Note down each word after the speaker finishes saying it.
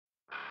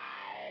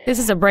This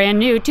is a brand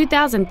new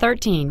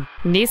 2013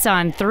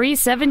 Nissan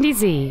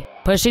 370Z,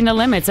 pushing the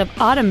limits of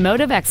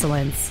automotive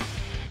excellence.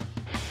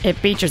 It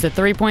features a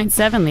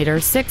 3.7-liter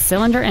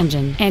six-cylinder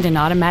engine and an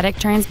automatic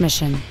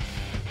transmission.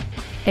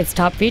 Its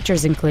top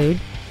features include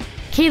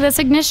keyless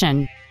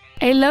ignition,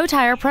 a low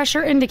tire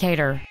pressure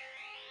indicator,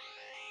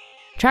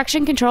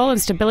 traction control and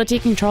stability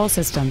control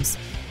systems,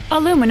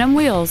 aluminum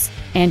wheels,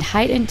 and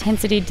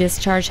high-intensity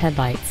discharge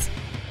headlights.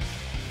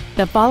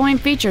 The following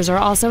features are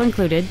also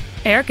included: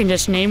 air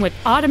conditioning with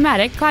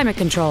automatic climate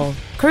control,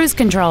 cruise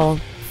control,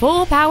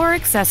 full power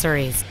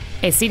accessories,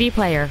 a CD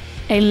player,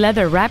 a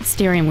leather-wrapped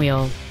steering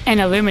wheel, an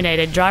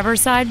illuminated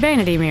driver's side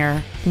vanity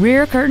mirror,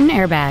 rear curtain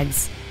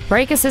airbags,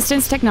 brake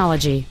assistance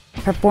technology,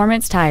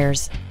 performance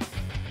tires.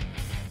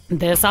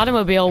 This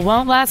automobile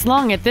won't last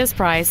long at this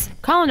price.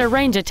 Call and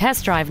arrange a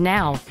test drive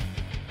now.